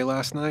home okay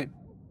last night?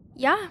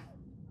 Yeah.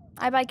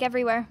 I bike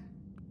everywhere.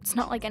 It's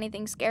not like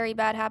anything scary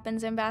bad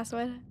happens in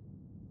Basswood.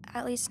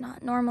 At least not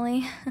normally.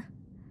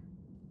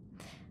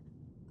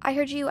 I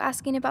heard you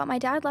asking about my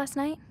dad last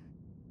night.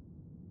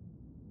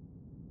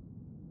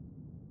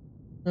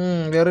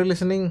 Were you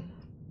listening?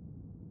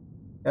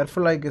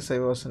 Careful, I guess I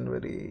wasn't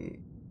very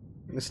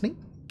listening.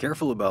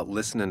 Careful about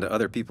listening to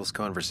other people's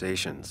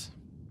conversations.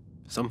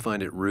 Some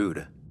find it rude.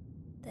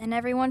 Then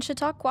everyone should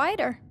talk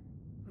quieter.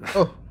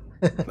 Oh.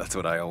 That's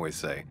what I always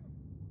say.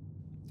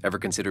 Ever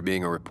consider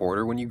being a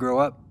reporter when you grow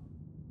up?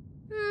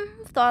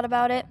 I've thought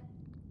about it,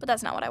 but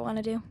that's not what I want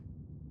to do.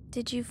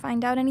 Did you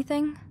find out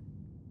anything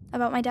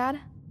about my dad?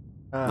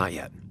 Not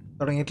yet.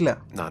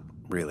 Not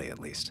really, at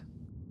least.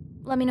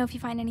 Let me know if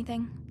you find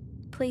anything.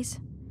 Please.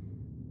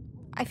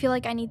 I feel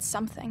like I need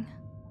something.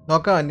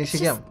 നോക്കാം,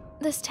 അന്വേഷിക്കാം.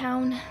 This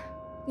town.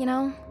 You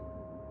know,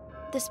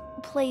 this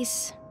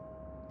place,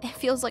 it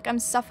feels like I'm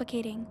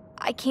suffocating.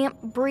 I can't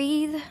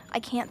breathe, I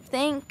can't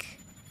think,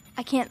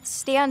 I can't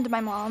stand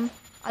my mom.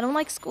 I don't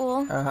like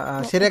school.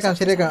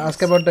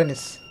 Ask about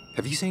Dennis.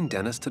 Have you seen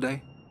Dennis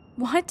today?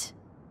 What?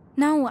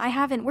 No, I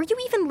haven't. Were you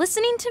even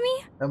listening to me?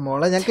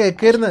 I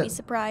shouldn't be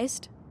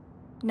surprised.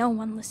 No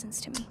one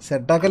listens to me.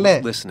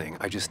 I'm listening.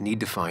 I just need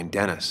to find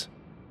Dennis.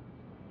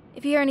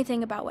 If you hear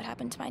anything about what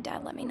happened to my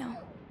dad, let me know.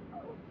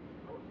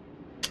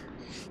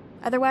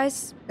 Otherwise,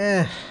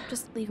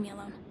 just leave me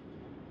alone.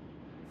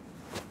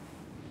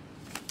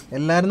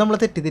 എല്ലാവരും നമ്മളെ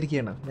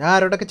തെറ്റിദ്ധരിക്കുകയാണ്. ഞാൻ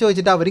ആരോടൊക്കെ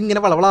ചോദിച്ചിട്ട് അവരിങ്ങനെ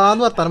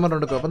വളവളാന്ന് വർത്താനം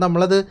പറഞ്ഞുകൊടുക്കും. അപ്പോൾ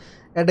നമ്മളത്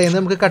ഇടയിൽ നിന്ന്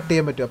നമുക്ക് കട്ട്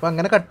ചെയ്യാൻ പറ്റും. അപ്പോൾ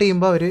അങ്ങനെ കട്ട്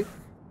ചെയ്യുമ്പോൾ അവർ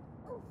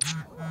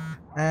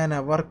Anna,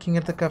 working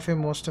at the cafe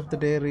most of the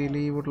day,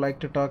 really would like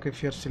to talk if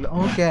you're still...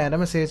 Okay, Anna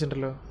message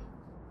ഉണ്ടല്ലോ.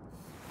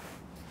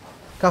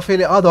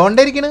 കഫേയിൽ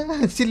അതുകൊണ്ടായിരിക്കണ്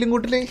ചില്ലും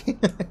കൂട്ടിലേ.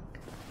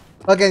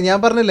 ഓക്കെ, ഞാൻ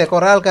പറഞ്ഞില്ലേ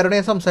കുറേ ആൾക്കാരോട്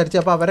ഞാൻ സംസാരിച്ചു.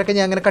 അപ്പോൾ അവരൊക്കെ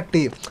ഞാൻ അങ്ങനെ കട്ട്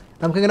ചെയ്യും.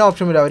 നമുക്കിങ്ങനെ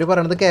ഓപ്ഷൻ വരും. അവർ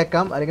പറയണത്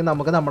കേൾക്കാം, അല്ലെങ്കിൽ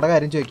നമുക്ക് നമ്മുടെ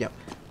കാര്യം ചോദിക്കാം.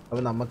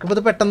 അപ്പോൾ നമുക്കിപ്പോൾ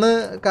ഇത് പെട്ടെന്ന്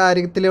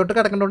കാര്യത്തിലോട്ട്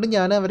കിടക്കേണ്ടതുകൊണ്ട്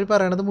ഞാൻ അവർ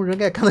പറയണത് മുഴുവൻ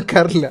കേൾക്കാൻ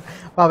നിൽക്കാറില്ല.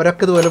 അപ്പോൾ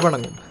അവരൊക്കെ ഇതുപോലെ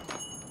പണങ്ങും.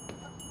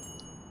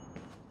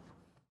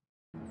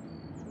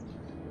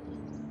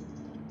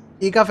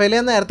 ഈ കഫേയിൽ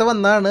ഞാൻ നേരത്തെ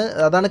വന്നതാണ്.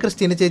 അതാണ്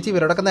ക്രിസ്റ്റീന ചേച്ചി.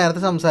 ഇവരോടൊക്കെ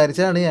നേരത്തെ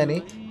സംസാരിച്ചതാണ് ഞാൻ.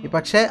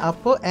 പക്ഷേ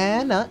അപ്പോൾ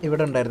ആന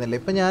ഇവിടെ ഉണ്ടായിരുന്നില്ല.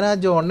 ഇപ്പം ഞാൻ ആ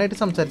ജോണിനായിട്ട്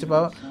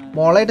സംസാരിച്ചപ്പോൾ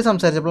മോളായിട്ട്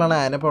സംസാരിച്ചപ്പോഴാണ്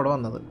ആന ഇപ്പോൾ അവിടെ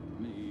വന്നത്.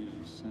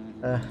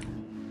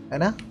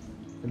 ആന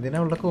എന്തിനാ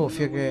ഉള്ള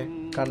കോഫിയൊക്കെ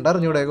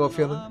കണ്ടറിഞ്ഞൂടെ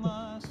കോഫിയൊന്ന്?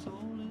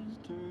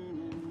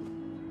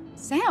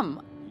 Sam,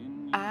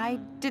 I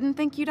didn't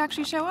think you'd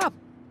actually show up.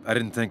 I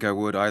didn't think I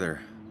would either.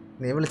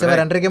 നീ വിളിച്ച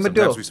വരാണ്ടിരിക്കാൻ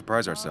പറ്റുമോ? Sometimes we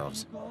surprise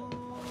ourselves.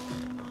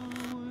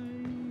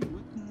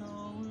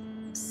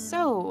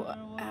 So,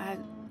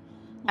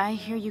 I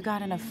hear you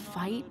got in a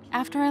fight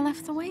after I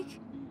left the wake?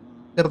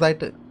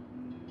 ചെറുതായിട്ട്.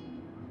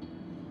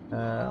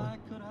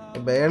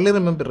 Barely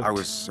remember it. I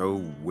was so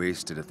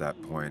wasted at that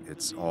point.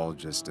 It's all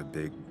just a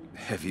big,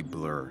 heavy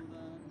blur.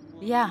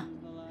 Yeah.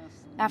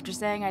 After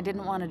saying I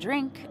didn't want to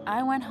drink,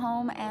 I went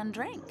home and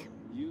drank.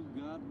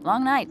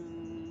 Long night.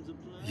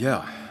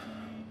 Yeah.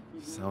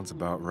 Sounds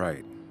about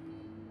right.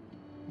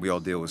 We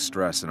all deal with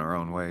stress in our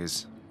own ways.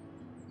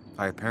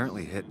 I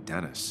apparently hit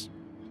Dennis.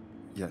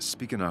 Yes,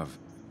 speaking of,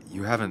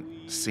 you haven't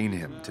seen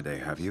him today,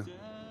 have you?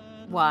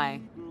 Why?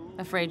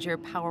 Afraid your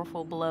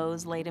powerful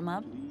blows laid him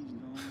up?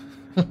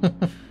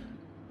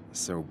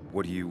 So,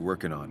 what are you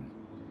working on?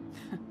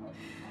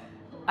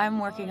 I'm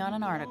working on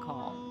an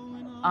article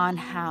on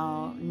how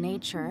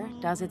nature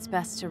does its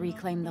best to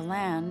reclaim the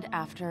land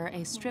after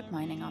a strip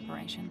mining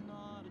operation.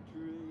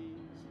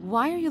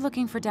 Why are you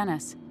looking for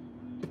Dennis?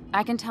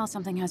 I can tell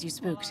something has you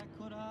spooked.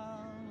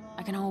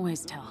 I can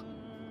always tell.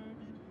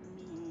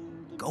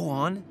 Go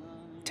on.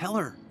 Tell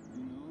her.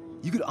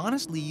 You could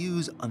honestly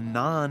use a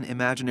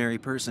non-imaginary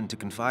person to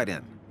confide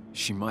in.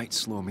 She might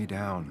slow me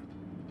down.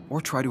 Or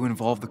try to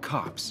involve the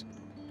cops.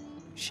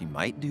 She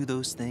might do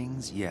those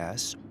things, yes.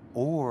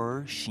 Or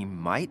she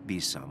might be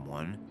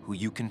someone who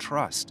you can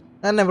trust.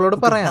 ഞാൻ അവളോട്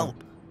പറയാം.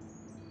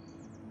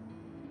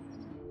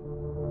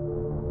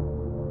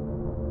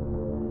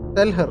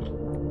 Tell her.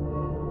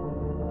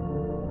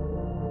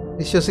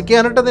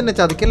 വിശ്വസിക്കാനട്ടോ നിന്നെ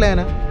ചതിക്കല്ലേ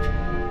ഞാൻ.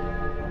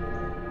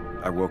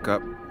 I woke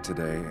up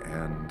today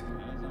and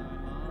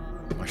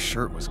my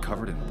shirt was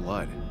covered in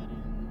blood.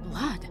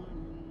 Blood?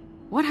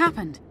 What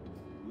happened?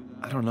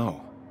 I don't know.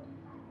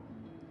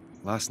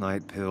 Last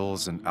night,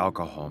 pills and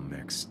alcohol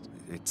mixed.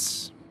 It's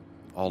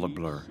all a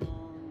blur.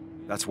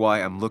 That's why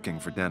I'm looking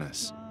for Dennis.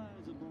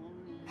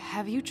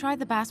 Have you tried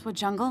the Basswood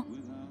jungle?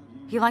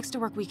 He likes to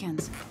work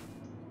weekends.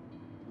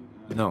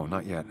 No,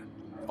 not yet.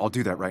 I'll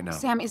do that right now.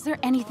 Sam, is there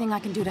anything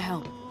I can do to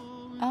help?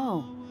 Oh,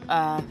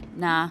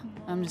 nah.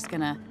 I'm just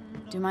gonna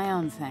do my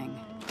own thing.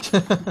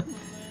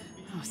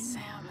 Oh,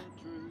 Sam.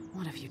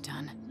 What have you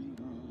done?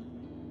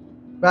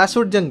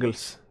 Basswood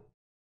jungles.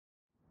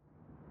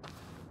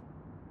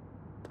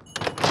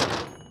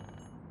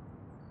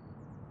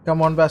 Come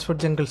on, Basswood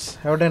jungles.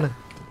 എവിടെയാണ്?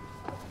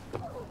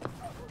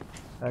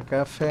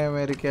 Cafe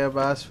America,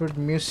 Basswood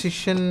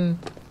musician,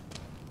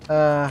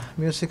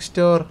 music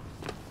store,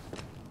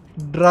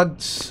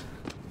 drugs.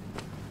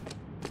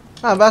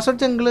 Basswood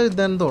jungle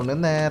ഇതെന്ന്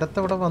തോന്നുന്നു. നേരത്തെ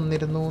ഇവിടെ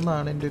വന്നിരുന്നു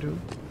എന്നാണ് എൻ്റെ ഒരു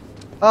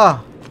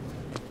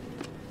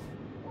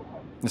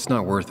It's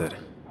not worth it.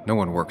 No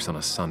one works on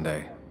a Sunday.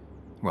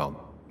 Well,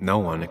 no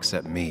one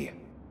except me.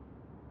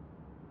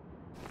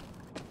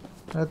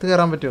 അകത്ത്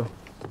കയറാൻ പറ്റുമോ?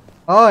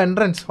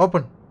 Entrance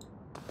open.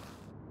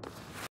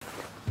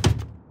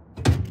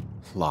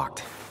 Locked.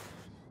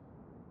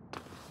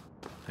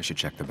 I should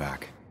check the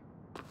back.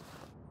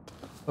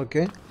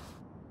 Okay.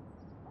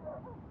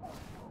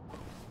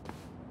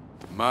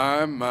 My.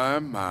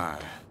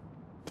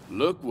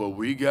 Look what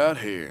we got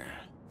here.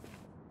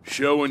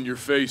 Showing your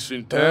face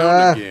in town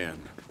again.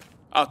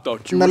 I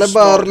thought you were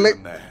smarter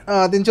than that.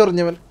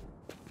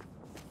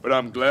 But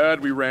I'm glad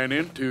we ran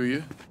into you.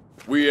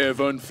 We have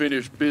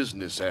unfinished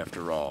business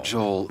after all.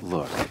 Joel,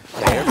 look.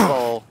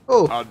 Careful.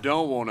 I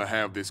don't want to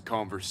have this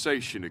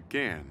conversation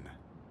again.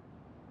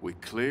 We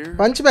clear?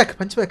 Punch back.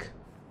 Nice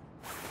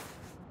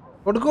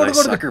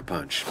sucker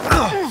punch.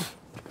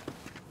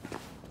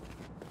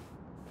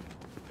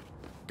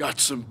 Got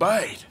some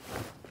bite.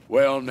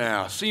 Well now,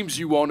 seems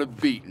you want a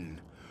beating.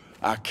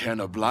 I can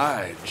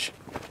oblige.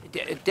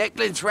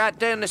 Declan's right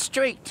down the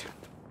street.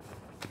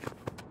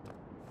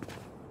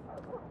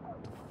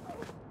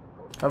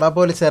 എടാ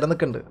പോലീസുകാരൻ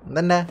നിൽക്കുന്നുണ്ട്.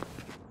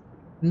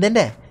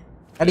 എന്തെന്നെ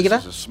അടിക്കണ?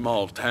 This is a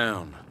small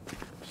town.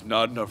 There's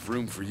not enough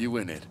room for you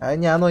in it. അത്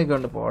ഞാൻ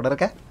നോക്കിക്കൊണ്ട്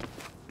പോടർക്കെ.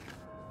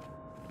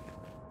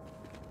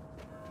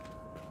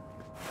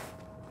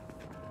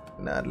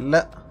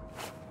 നല്ല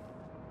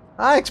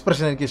ആ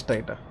expression എനിക്ക്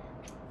ഇഷ്ടമായിട്ടാ.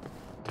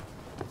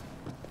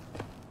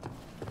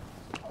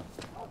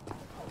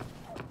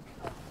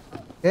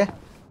 Okay,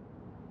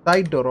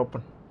 side door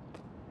open.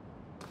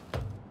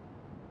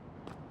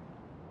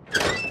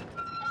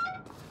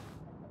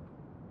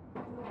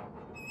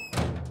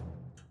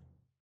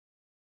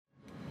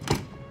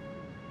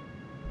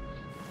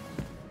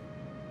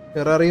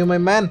 Where are you, my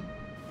man?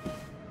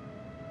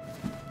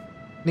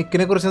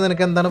 Nickine kuriche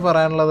ninakku endanu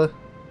parayanullathu?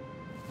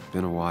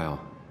 Been a while.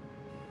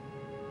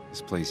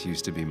 This place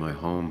used to be my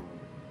home,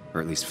 or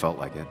at least felt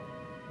like it.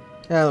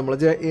 Yeah, nammal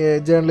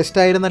journalist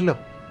aayirunallo.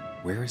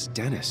 Where is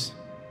Dennis?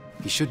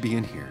 He should be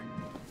in here.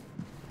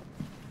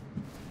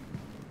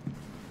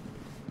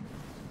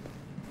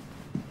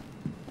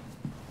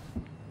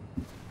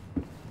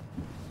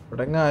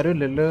 ഇവിടെ ആരും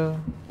ഇല്ലല്ലോ.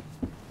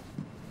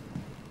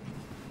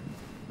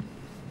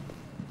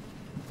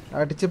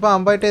 അടിച്ച്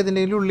പാമ്പായിട്ട്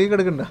ഏതിനെങ്കിലും ഉള്ളി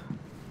കിടക്കണ്ട.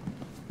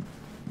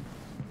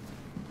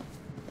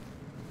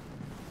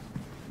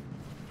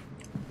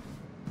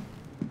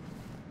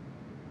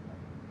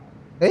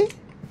 ഏയ്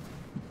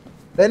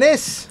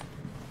Denis,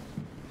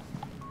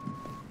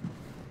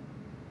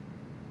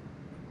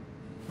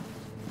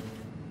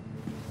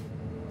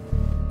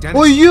 Dennis.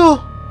 Oh, you!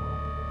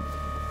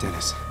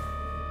 Dennis.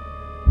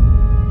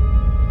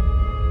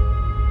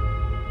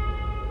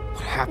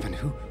 What happened?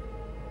 Who?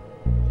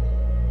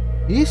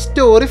 ഈ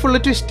story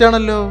full twist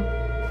ആണല്ലോ.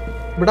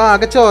 ഇവിടെ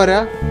ആകെ ചോര.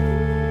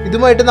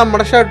 ഇതുമായിട്ട്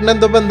നമ്മുടെ ഷർട്ടിന്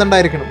എന്തോ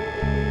ബന്ധമുണ്ടായിരിക്കണം.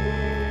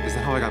 Is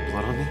that how I got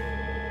blood on me?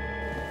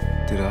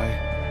 Did I?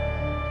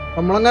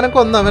 നമ്മളങ്ങനെ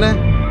കൊന്നവനെ.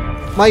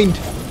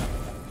 മൈൻഡ്